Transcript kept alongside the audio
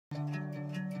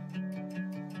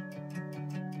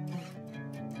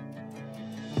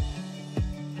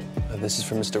This is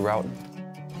from Mr. Roughton.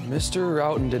 Mr.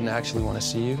 Roughton didn't actually want to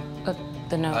see you.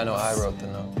 The note. I know, I wrote the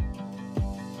note.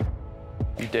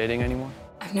 You dating anyone?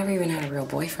 I've never even had a real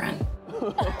boyfriend.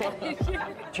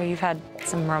 Sure, you've had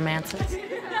some romances?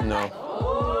 No.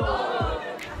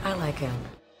 I like him.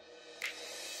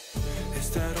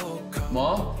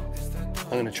 Mom?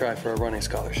 I'm gonna try for a running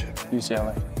scholarship.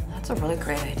 UCLA. That's a really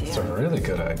great idea. It's a really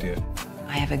good idea.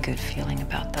 I have a good feeling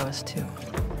about those two.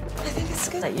 I think it's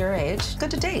good at your age.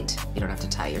 Good to date. You don't have to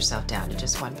tie yourself down to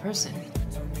just one person.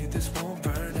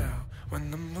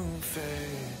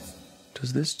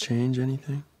 Does this change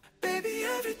anything? Do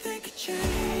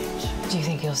you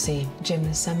think you'll see Jim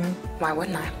this summer? Why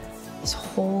wouldn't I? This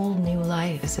whole new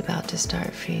life is about to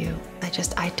start for you.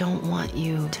 I don't want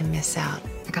you to miss out.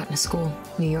 I got into school,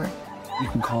 New York. You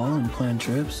can call and plan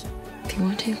trips. If you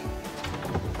want to.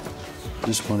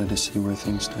 Just wanted to see where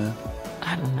things stand.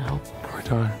 I don't know. We're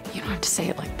done. You don't have to say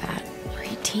it like that. We're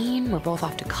 18, we're both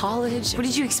off to college. What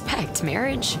did you expect,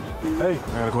 marriage? Hey,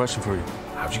 I got a question for you.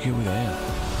 How'd you get with Diane?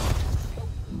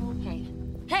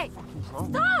 Hey,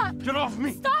 stop! Get off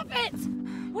me! Stop it!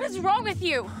 What is wrong with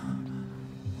you?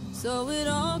 So it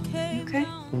all came Okay?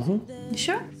 You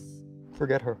sure?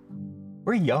 Forget her.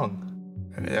 We're young.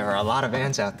 There are a lot of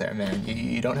Anns out there, man.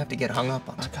 You don't have to get hung up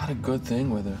on I it. got a good thing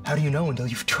with her. How do you know until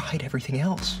you've tried everything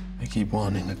else? I keep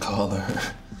wanting to call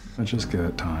her. I just give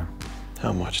it time.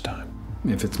 How much time?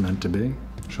 If it's meant to be,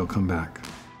 she'll come back.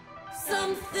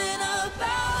 something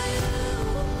about you.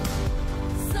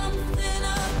 Something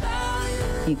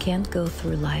about you. You can't go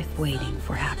through life waiting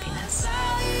for happiness.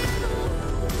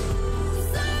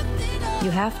 You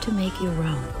have to make your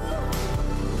own.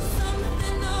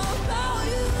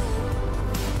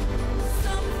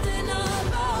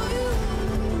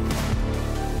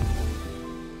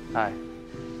 Hi.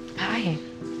 Hi.